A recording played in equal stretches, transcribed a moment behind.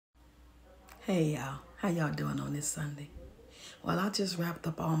Hey y'all, how y'all doing on this Sunday? Well, I just wrapped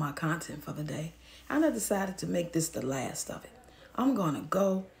up all my content for the day, and I decided to make this the last of it. I'm going to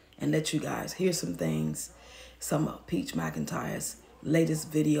go and let you guys hear some things, some of Peach Mcintyre's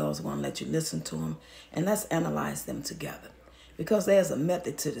latest videos. I'm going to let you listen to them, and let's analyze them together. Because there's a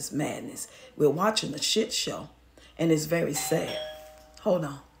method to this madness. We're watching a shit show, and it's very sad. Hold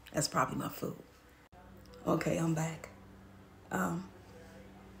on, that's probably my food. Okay, I'm back.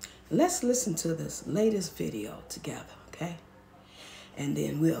 Let's listen to this latest video together, okay? And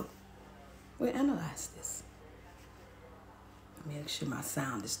then we'll analyze this. Make sure my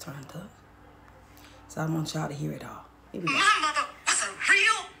sound is turned up. So I want y'all to hear it all. Here we go. My mother was a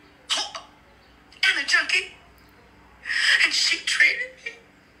real whore and a junkie. And she traded me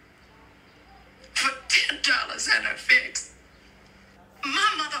for $10 and a fix.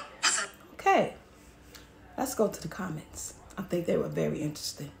 My mother was a... Okay, let's go to the comments. I think they were very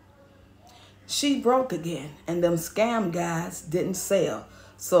interesting. She broke again, and them scam guys didn't sell.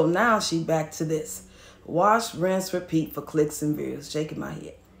 So now she back to this. Wash, rinse, repeat for clicks and views. Shaking my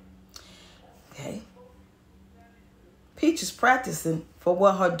head. Okay. Peach is practicing for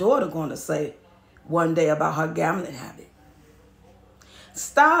what her daughter going to say one day about her gambling habit.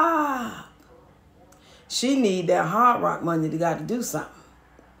 Stop. She need that Hard Rock money to got to do something.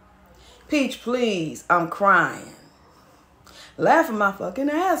 Peach, please. I'm crying. Laughing my fucking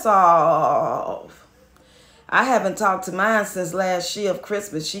ass off. I haven't talked to mine since last year of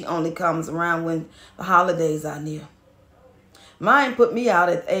Christmas. She only comes around when the holidays are near. Mine put me out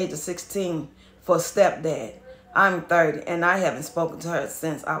at the age of 16 for stepdad. I'm 30 and I haven't spoken to her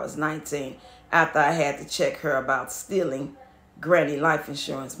since I was 19 after I had to check her about stealing granny life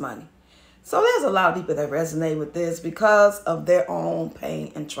insurance money. So there's a lot of people that resonate with this because of their own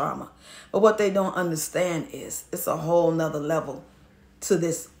pain and trauma. But what they don't understand is it's a whole nother level to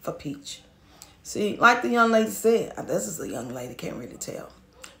this for Peach. See, like the young lady said, this is a young lady, can't really tell.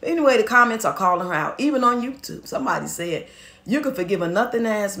 But anyway, the comments are calling her out. Even on YouTube, somebody said, you can forgive a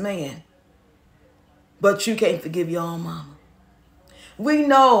nothing-ass man, but you can't forgive your own mama. We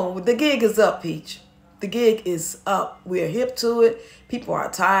know the gig is up, Peach. The gig is up. We're hip to it. People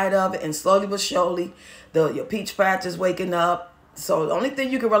are tired of it. And slowly but surely, your Peach patch is waking up. So the only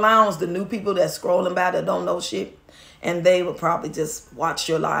thing you can rely on is the new people that's scrolling by that don't know shit. And they will probably just watch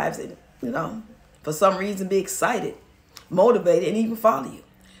your lives and, you know, for some reason be excited, motivated, and even follow you.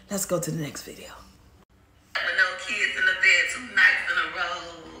 Let's go to the next video. No kids in the bed 2 nights in a row.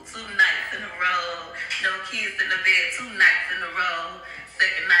 2 nights in a row. No kids in the bed 2 nights in a row.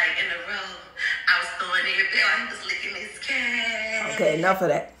 Second night in a row. I was throwing in your bed. I'm just licking this cat. Okay, enough of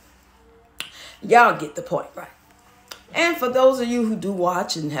that. Y'all get the point, right? And for those of you who do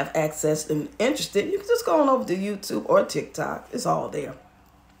watch and have access and interested, you can just go on over to YouTube or TikTok. It's all there.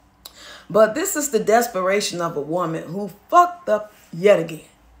 But this is the desperation of a woman who fucked up yet again.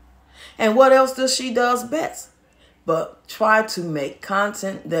 And what else does she does best? But try to make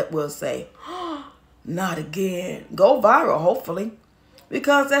content that will say, oh, not again. Go viral, hopefully.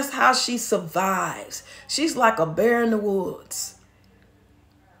 Because that's how she survives. She's like a bear in the woods.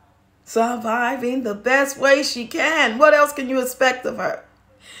 Surviving the best way she can. What else can you expect of her?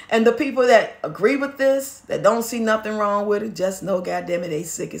 And the people that agree with this, that don't see nothing wrong with it, just know, goddamn it, they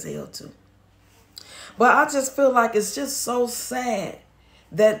sick as hell too. But I just feel like it's just so sad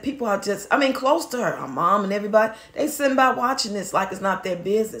that people are just, I mean, close to her mom and everybody, they sitting by watching this like it's not their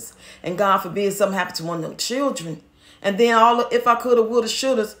business. And God forbid something happened to one of them children. And then all the if I coulda, woulda,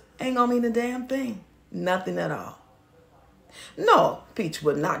 shouldas ain't gonna mean a damn thing. Nothing at all. No, Peach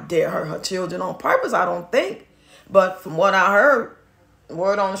would not dare hurt her children on purpose, I don't think. But from what I heard,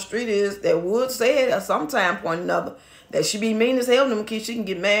 word on the street is that Wood said at some time point or another that she be mean as hell to them kids. She can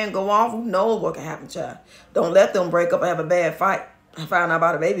get mad and go off. Who knows what can happen, child. Don't let them break up and have a bad fight and find out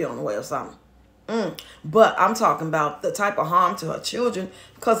about a baby on the way or something. But I'm talking about the type of harm to her children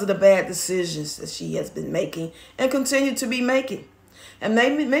because of the bad decisions that she has been making and continue to be making. And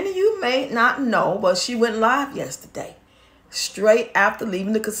maybe many of you may not know, but she went live yesterday, straight after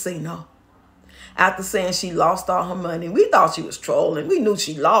leaving the casino. After saying she lost all her money. We thought she was trolling. We knew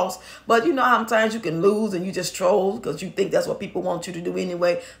she lost. But you know how sometimes you can lose and you just troll because you think that's what people want you to do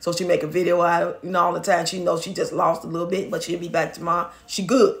anyway. So she make a video out of it. You know, all the time she knows she just lost a little bit, but she'll be back tomorrow. She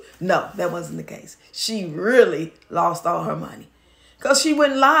good. No, that wasn't the case. She really lost all her money. Because she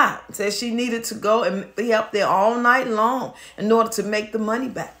went live. Said she needed to go and be up there all night long in order to make the money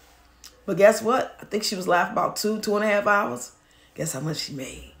back. But guess what? I think she was live about 2.5 hours. Guess how much she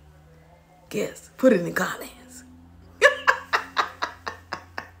made? Guess. Put it in the comments.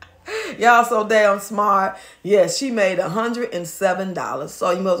 Y'all so damn smart. Yes, she made $107.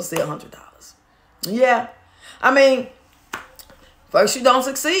 So you must say $100. Yeah. I mean, first you don't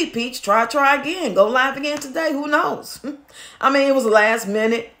succeed, Peach. Try again. Go live again today. Who knows? I mean, it was last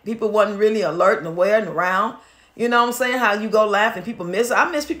minute. People wasn't really alert and aware and around. You know what I'm saying? How you go live and people miss it. I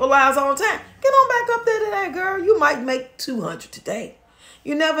miss people lives all the time. Get on back up there today, girl. You might make 200 today.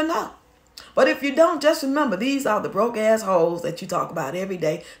 You never know. But if you don't, just remember, these are the broke ass hoes that you talk about every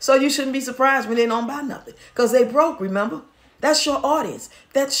day. So you shouldn't be surprised when they don't buy nothing. Because they broke, remember? That's your audience.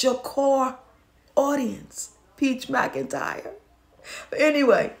 That's your core audience. Peach Mcintrye. But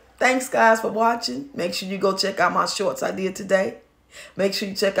anyway, thanks guys for watching. Make sure you go check out my shorts I did today. Make sure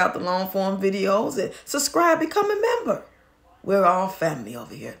you check out the long form videos and subscribe, become a member. We're all family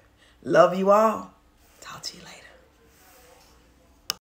over here. Love you all. Talk to you later.